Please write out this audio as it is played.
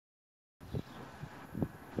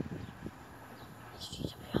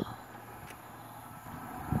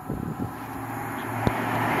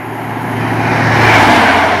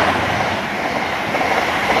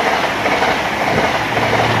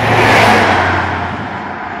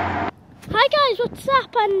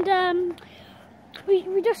up, and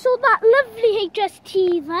we just saw that lovely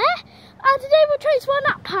HST there. And today we're trying to run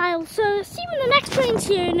that pile, so see when the next train's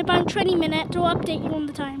here in about 20 minutes, or update you on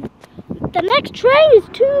the time. The next train is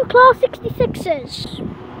 2 Class 66s.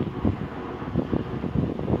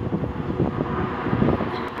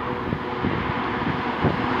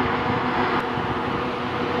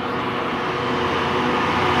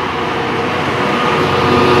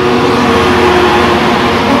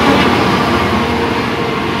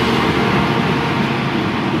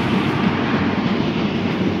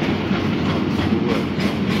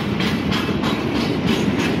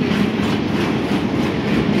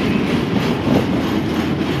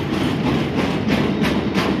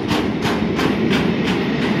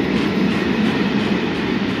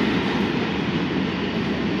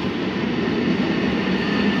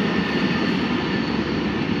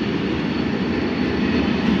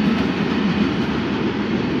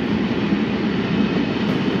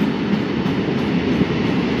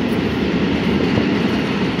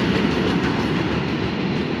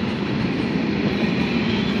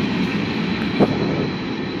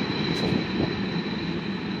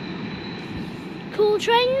 Cool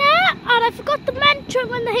train there, and I forgot to mention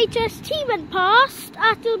when the HST went past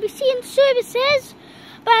that we'll be seeing services,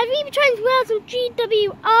 but I've even tried to wear some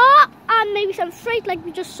GWR and maybe some freight like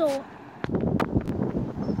we just saw.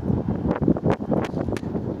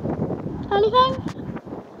 Anything?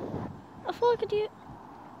 I thought I could do it.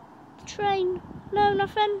 The train. No,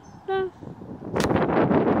 nothing. No.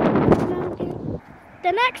 No, okay.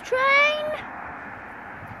 The next train,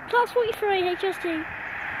 Class 43 HST.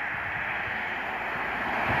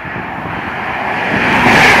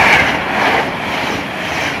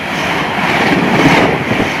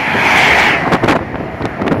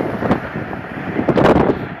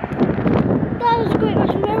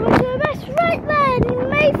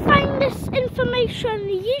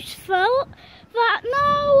 Useful, but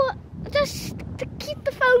now just to keep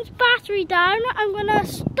the phone's battery down, I'm gonna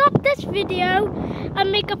stop this video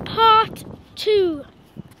and make a part 2.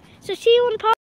 So see you on part